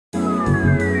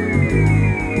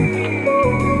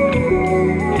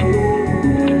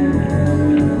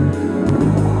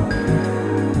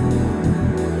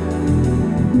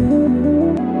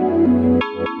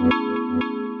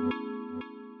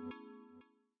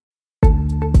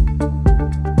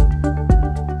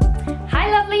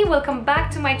welcome back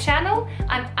to my channel.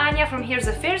 I'm Anya from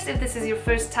HairsAffairs if this is your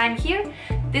first time here.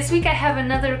 This week I have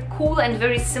another cool and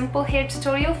very simple hair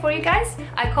tutorial for you guys.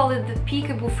 I call it the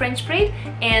Peekaboo French braid,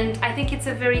 and I think it's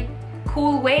a very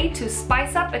cool way to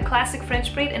spice up a classic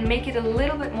French braid and make it a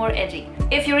little bit more edgy.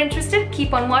 If you're interested,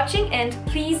 keep on watching, and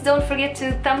please don't forget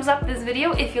to thumbs up this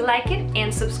video if you like it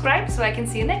and subscribe so I can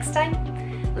see you next time.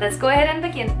 Let's go ahead and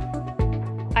begin.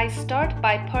 I start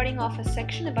by parting off a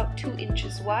section about 2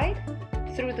 inches wide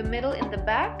through the middle in the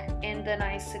back, and then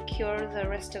I secure the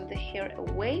rest of the hair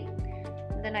away.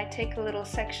 Then I take a little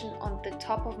section on the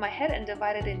top of my head and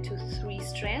divide it into 3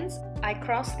 strands. I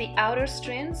cross the outer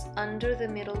strands under the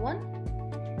middle one.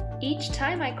 Each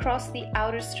time I cross the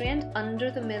outer strand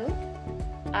under the middle,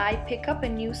 I pick up a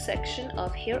new section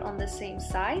of hair on the same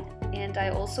side, and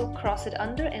I also cross it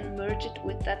under and merge it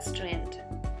with that strand.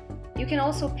 You can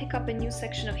also pick up a new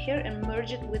section of hair and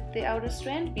merge it with the outer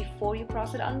strand before you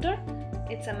cross it under.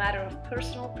 It's a matter of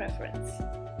personal preference.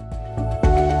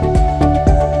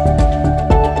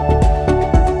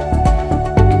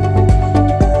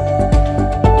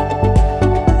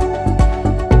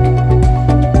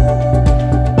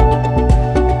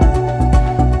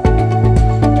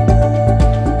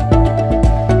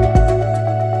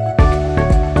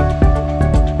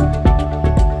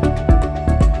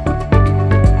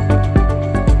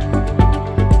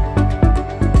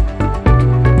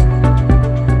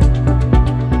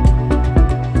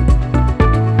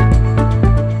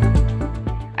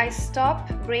 Stop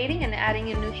braiding and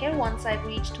adding a new hair once I've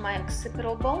reached my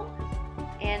occipital bone,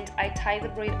 and I tie the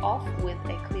braid off with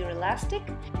a clear elastic.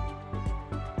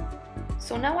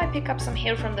 So now I pick up some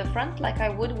hair from the front like I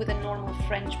would with a normal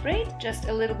French braid, just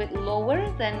a little bit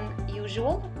lower than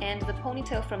usual, and the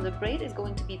ponytail from the braid is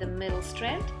going to be the middle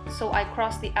strand. So I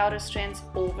cross the outer strands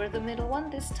over the middle one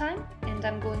this time, and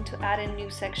I'm going to add in new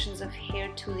sections of hair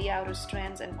to the outer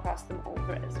strands and cross them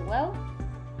over as well.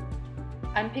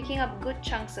 I'm picking up good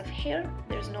chunks of hair.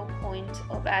 There's no point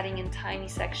of adding in tiny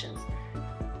sections.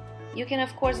 You can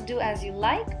of course do as you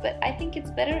like, but I think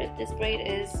it's better if this braid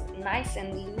is nice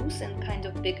and loose and kind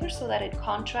of bigger so that it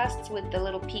contrasts with the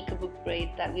little peekaboo braid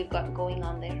that we've got going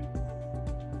on there.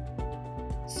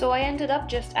 So I ended up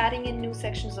just adding in new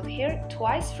sections of hair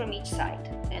twice from each side,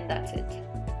 and that's it.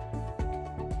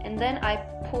 And then I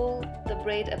pull the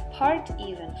braid apart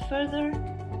even further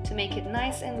to make it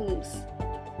nice and loose.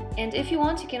 And if you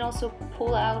want, you can also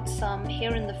pull out some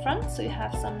hair in the front so you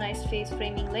have some nice face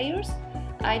framing layers.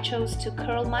 I chose to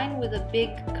curl mine with a big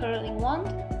curling wand.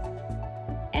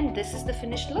 And this is the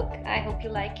finished look. I hope you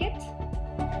like it.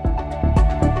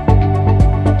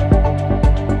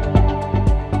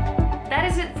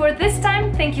 That is it for this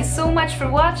time. Thank you so much for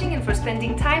watching and for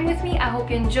spending time with me. I hope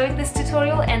you enjoyed this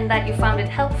tutorial and that you found it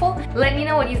helpful. Let me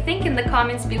know what you think in the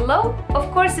comments below.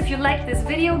 Of course, if you liked this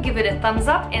video, give it a thumbs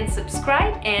up and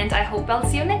subscribe, and I hope I'll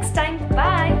see you next time.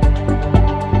 Bye!